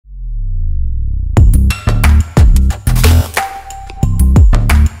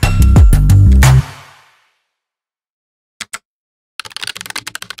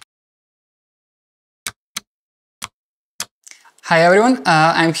Hi everyone,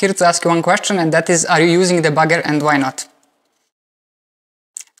 I'm here to ask you one question, and that is, are you using debugger and why not?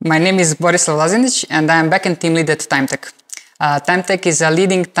 My name is Borislav Lazendic and I'm backend team lead at TimeTac. TimeTac is a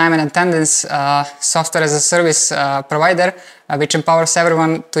leading time and attendance software as a service provider which empowers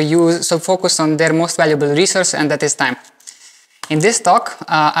everyone to focus on their most valuable resource, and that is time. In this talk,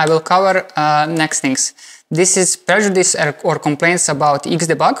 I will cover next things. This is prejudice or complaints about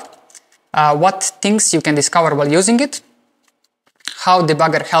Xdebug, what things you can discover while using it, how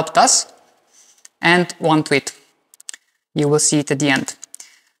debugger helped us, and one tweet. You will see it at the end.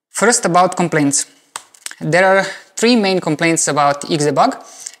 First, about complaints. There are three main complaints about Xdebug,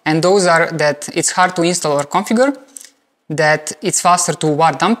 and those are that it's hard to install or configure, that it's faster to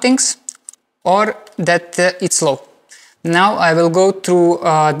var dump things, or that it's slow. Now I will go through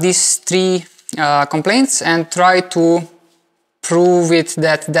these three complaints and try to prove it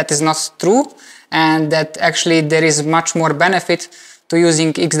that that is not true, and that actually there is much more benefit to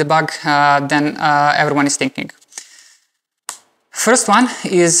using Xdebug than everyone is thinking. First one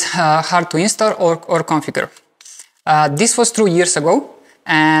is hard to install or configure. This was true years ago,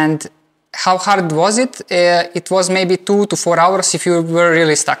 and how hard was it? It was maybe 2 to 4 hours if you were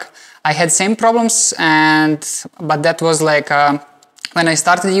really stuck. I had same problems, but that was like when I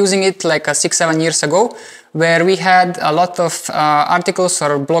started using it like 6-7 years ago, where we had a lot of articles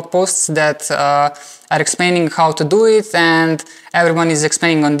or blog posts that are explaining how to do it, and everyone is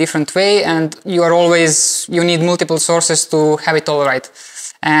explaining on different way, and you need multiple sources to have it all right.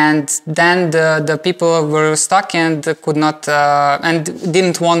 And then the people were stuck and could not and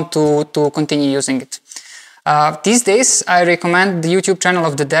didn't want to continue using it. These days, I recommend the YouTube channel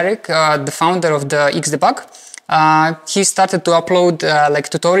of Derek, the founder of the Xdebug. He started to upload like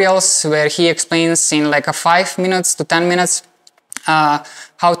tutorials where he explains in like 5 minutes to 10 minutes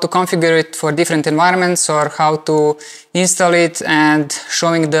how to configure it for different environments or how to install it, and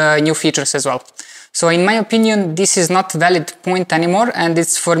showing the new features as well. So in my opinion, this is not valid point anymore, and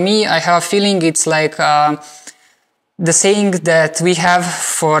it's, for me, I have a feeling it's like the saying that we have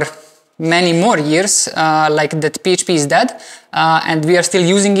for many more years, like that PHP is dead, and we are still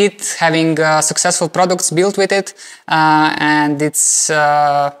using it, having successful products built with it, and it's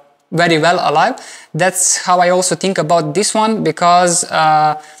very well alive. That's how I also think about this one, because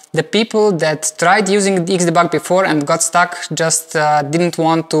the people that tried using Xdebug before and got stuck just didn't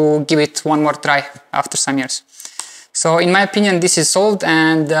want to give it one more try after some years. So in my opinion, this is solved,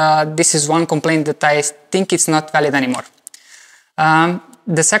 and this is one complaint that I think it's not valid anymore.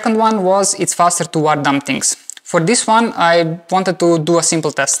 The second one was it's faster to var dump things. For this one, I wanted to do a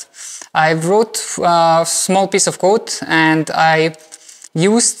simple test. I wrote a small piece of code, and I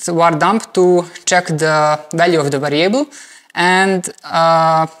used var dump to check the value of the variable and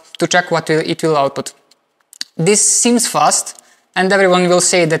to check what it will output. This seems fast, and everyone will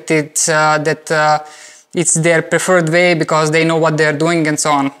say that it's their preferred way because they know what they're doing and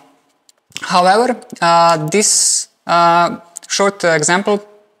so on. However, this short example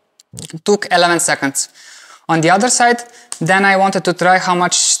took 11 seconds. On the other side, then I wanted to try how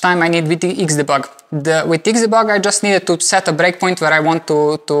much time I need with Xdebug. With Xdebug, I just needed to set a breakpoint where I want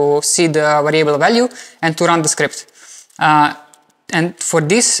to see the variable value and to run the script. And for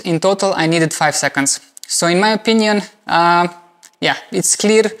this, in total, I needed 5 seconds. So in my opinion, yeah, it's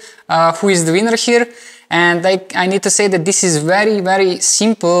clear who is the winner here. And I need to say that this is very, very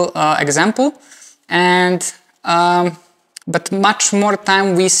simple example, and but much more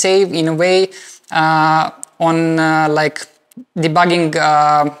time we save in a way on like debugging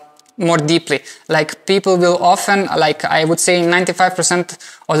more deeply. Like, people will often, like I would say in 95%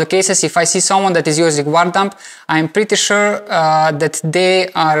 of the cases, if I see someone that is using var dump, I'm pretty sure that they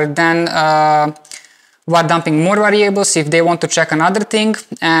are then var dumping more variables if they want to check another thing,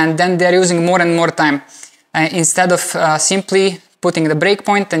 and then they're using more and more time instead of simply putting the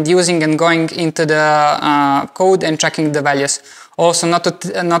breakpoint and using and going into the code and checking the values. Also,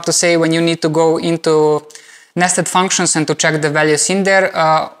 not to say when you need to go into nested functions and to check the values in there,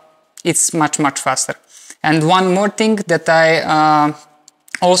 it's much faster. And one more thing that I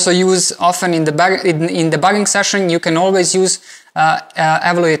also use often in the debugging session, you can always use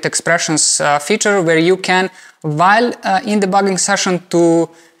evaluate expressions feature, where you can, while in the debugging session, to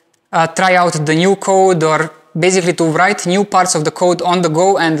try out the new code, or basically to write new parts of the code on the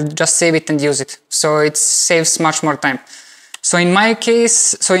go and just save it and use it. So it saves much more time. So in my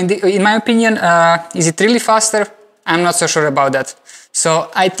case, in my opinion, is it really faster? I'm not so sure about that.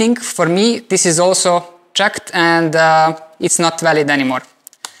 So I think for me, this is also checked, and it's not valid anymore.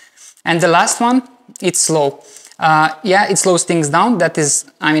 And the last one, it's slow. Yeah, it slows things down. That is,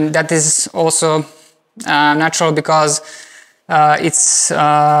 I mean, that is also natural, because it's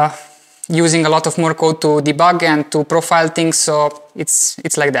using a lot of more code to debug and to profile things, so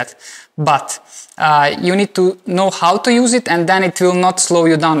it's like that. But you need to know how to use it, and then it will not slow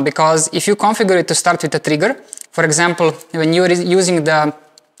you down, because if you configure it to start with a trigger, for example, when you are using the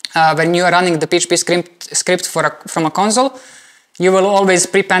when you are running the PHP script from a console, you will always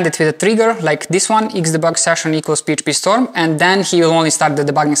prepend it with a trigger like this one, xdebug session equals PHP storm, and then he will only start the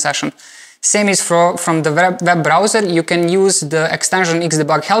debugging session. Same is from the web browser. You can use the extension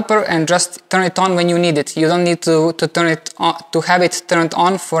xdebug helper and just turn it on when you need it. You don't need to turn it on, to have it turned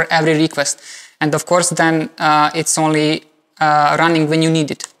on for every request. And of course, then it's only running when you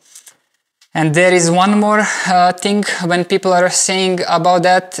need it. And there is one more thing when people are saying about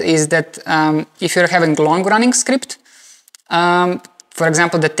that, is that if you're having long running script, for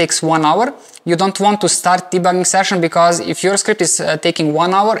example, that takes 1 hour, you don't want to start debugging session, because if your script is taking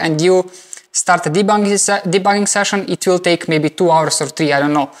 1 hour and you start a debugging session, it will take maybe 2 hours or 3, I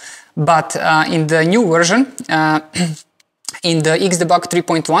don't know. But in the new version, in the Xdebug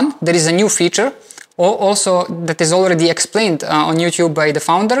 3.1, there is a new feature also that is already explained on YouTube by the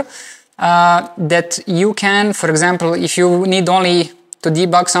founder, that you can, for example, if you need only to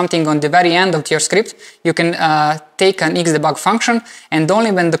debug something on the very end of your script, you can take an Xdebug function, and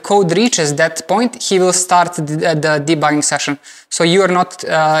only when the code reaches that point, he will start the debugging session. So you are not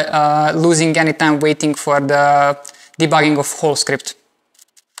losing any time waiting for the debugging of whole script.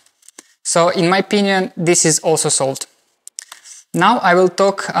 So in my opinion, this is also solved. Now I will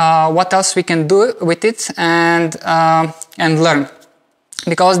talk what else we can do with it and learn.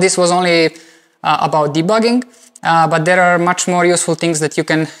 Because this was only about debugging, but there are much more useful things that you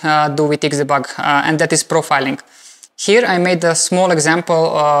can do with Xdebug, and that is profiling. Here I made a small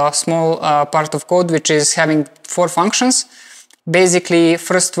example, small part of code which is having 4 functions. Basically,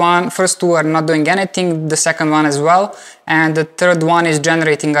 first two are not doing anything, the second one as well, and the third one is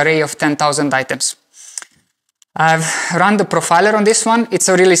generating an array of 10,000 items. I've run the profiler on this one. It's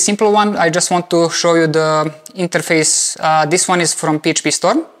a really simple one. I just want to show you the interface. This one is from PHP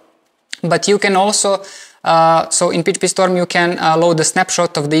Storm, but you can also, so in PHP Storm you can load a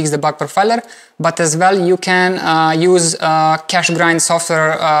snapshot of the Xdebug profiler, but as well you can use cache grind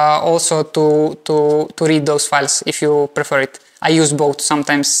software also to read those files if you prefer it. I use both,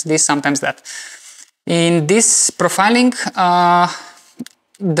 sometimes this, sometimes that. In this profiling,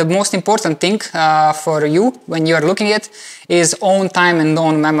 the most important thing for you when you are looking at is own time and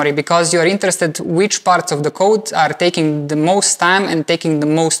own memory, because you are interested which parts of the code are taking the most time and taking the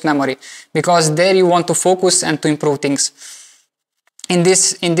most memory, because there you want to focus and to improve things. In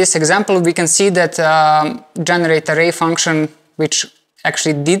this example, we can see that generate array function, which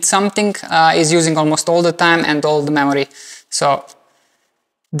actually did something, is using almost all the time and all the memory. So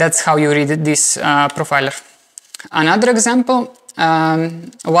that's how you read this profiler. Another example,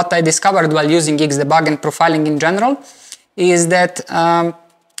 what I discovered while using Xdebug and profiling in general, is that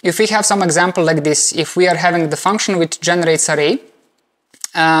if we have some example like this, if we are having the function which generates array,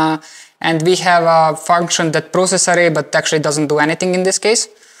 and we have a function that processes array but actually doesn't do anything in this case,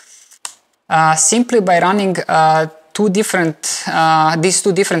 simply by running these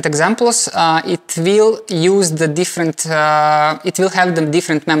two different examples, it will use the different, it will have the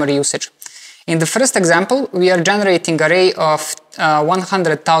different memory usage. In the first example, we are generating an array of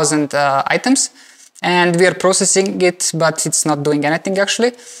 100,000 items, and we are processing it, but it's not doing anything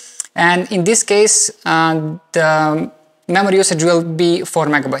actually. And in this case, the memory usage will be 4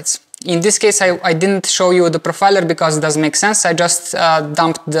 megabytes. In this case, I didn't show you the profiler because it doesn't make sense. I just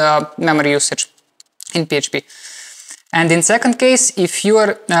dumped the memory usage in PHP. And in second case, if you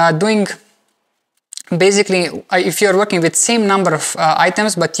are doing basically, if you are working with same number of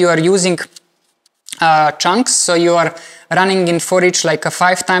items, but you are using chunks, so you are running in for each like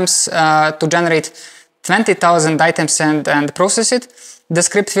 5 times to generate 20,000 items and process it, the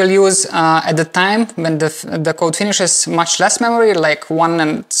script will use at the time when the code finishes much less memory, like 1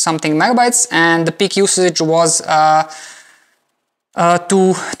 and something megabytes, and the peak usage was 2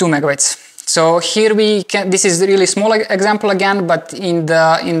 megabytes. So here we can, this is a really small example again, but in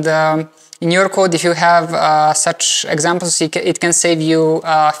your code, if you have such examples, it can save you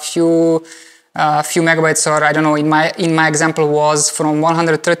a few megabytes, or I don't know, in my example was from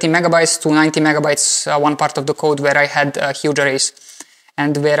 130 megabytes to 90 megabytes, one part of the code where I had huge arrays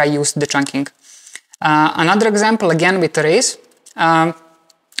and where I used the chunking. Another example again with arrays,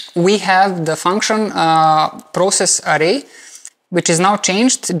 we have the function process array, which is now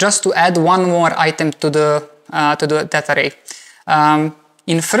changed just to add one more item to that array.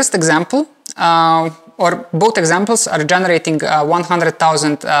 In first example, or both examples are generating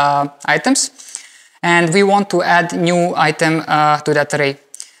 100,000 items, and we want to add new item to that array.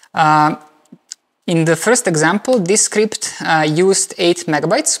 In the first example, this script used 8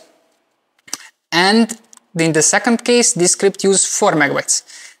 megabytes, and in the second case, this script used 4 megabytes.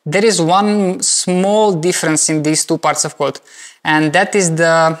 There is one small difference in these two parts of code, and that is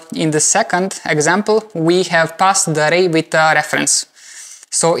in the second example, we have passed the array with a reference.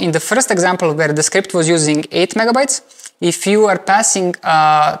 So in the first example, where the script was using 8 megabytes, if you are passing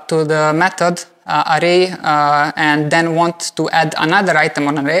to the method array and then want to add another item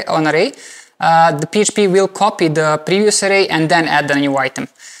on array, the PHP will copy the previous array and then add a new item.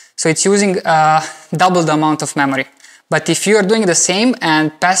 So it's using double the amount of memory. But if you are doing the same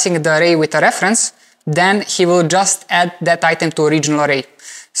and passing the array with a reference, then he will just add that item to original array.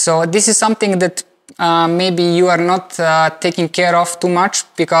 So this is something that maybe you are not taking care of too much,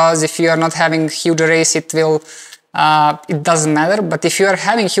 because if you are not having huge arrays, it doesn't matter. But if you are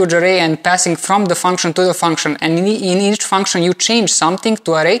having huge array and passing from the function to the function, and in each function you change something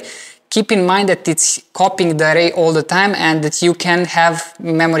to array, keep in mind that it's copying the array all the time and that you can have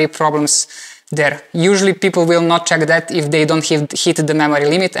memory problems there. Usually people will not check that if they don't hit the memory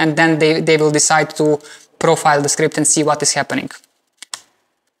limit, and then they will decide to profile the script and see what is happening.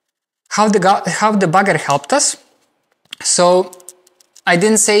 How the debugger helped us? So I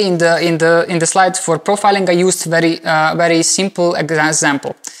didn't say in the slides for profiling, I used very simple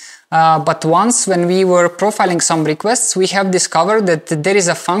example. But once when we were profiling some requests, we have discovered that there is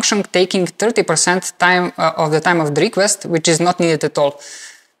a function taking 30% time of the time of the request, which is not needed at all.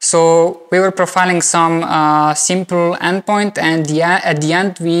 So we were profiling some simple endpoint, and at the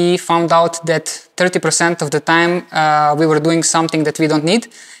end we found out that 30% of the time we were doing something that we don't need.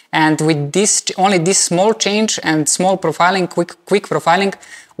 And with only this small change and small profiling, quick profiling,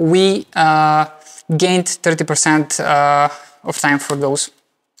 we gained 30% of time for those.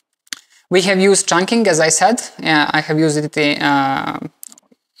 We have used chunking, as I said. I have used it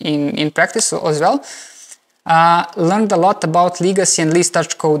in practice as well. Learned a lot about legacy and least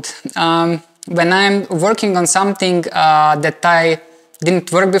touch code. When I'm working on something that I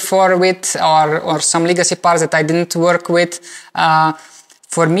didn't work before with, or some legacy parts that I didn't work with,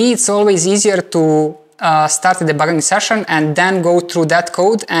 for me it's always easier to start a debugging session and then go through that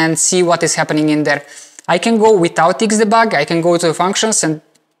code and see what is happening in there. I can go without Xdebug, I can go to the functions and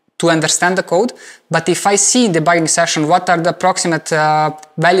to understand the code, but if I see in the debugging session what are the approximate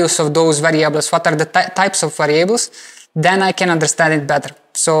values of those variables, what are the types of variables, then I can understand it better.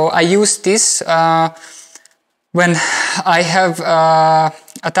 So I use this when I have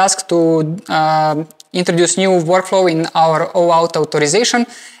a task to introduce new workflow in our OAuth authorization,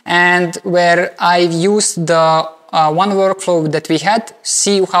 and where I used the one workflow that we had,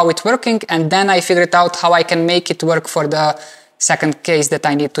 see how it's working, and then I figured out how I can make it work for the second case that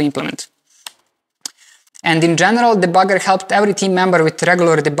I need to implement. And in general, debugger helped every team member with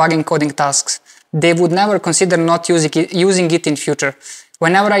regular debugging coding tasks. They would never consider not using it in future.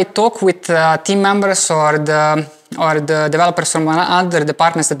 Whenever I talk with team members or the developers from other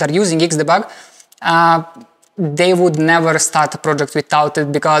departments that are using Xdebug, they would never start a project without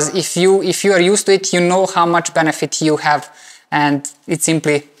it, because if you are used to it, you know how much benefit you have, and it's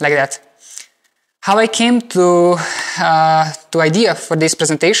simply like that. How I came to idea for this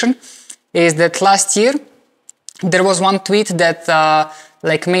presentation is that last year there was one tweet that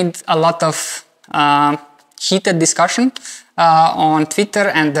made a lot of heated discussion on Twitter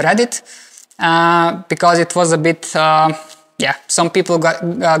and Reddit, because it was a bit some people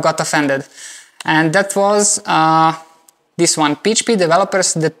got offended, and that was this one: PHP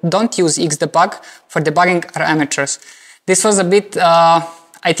developers that don't use Xdebug for debugging are amateurs. This was a bit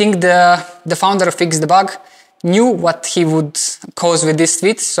I think the founder of Xdebug knew what he would cause with this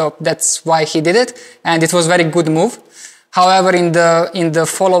tweet, so that's why he did it, and it was a very good move. However, in the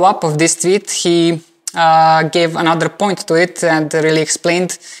follow-up of this tweet, he gave another point to it and really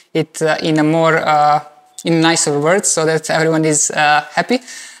explained it in a more in nicer words, so that everyone is happy.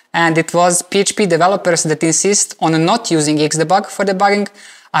 And it was PHP developers that insist on not using Xdebug for debugging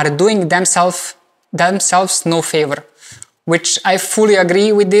are doing themselves no favor. Which I fully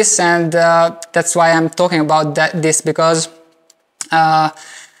agree with this, and that's why I'm talking about this, because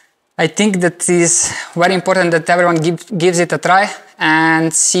I think that it is very important that everyone gives it a try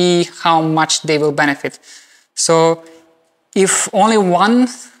and see how much they will benefit. So if only one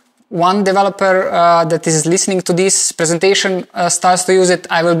developer that is listening to this presentation starts to use it,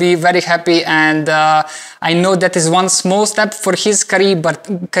 I will be very happy, and I know that is one small step for his career,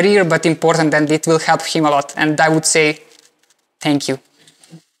 but important, and it will help him a lot, and I would say thank you.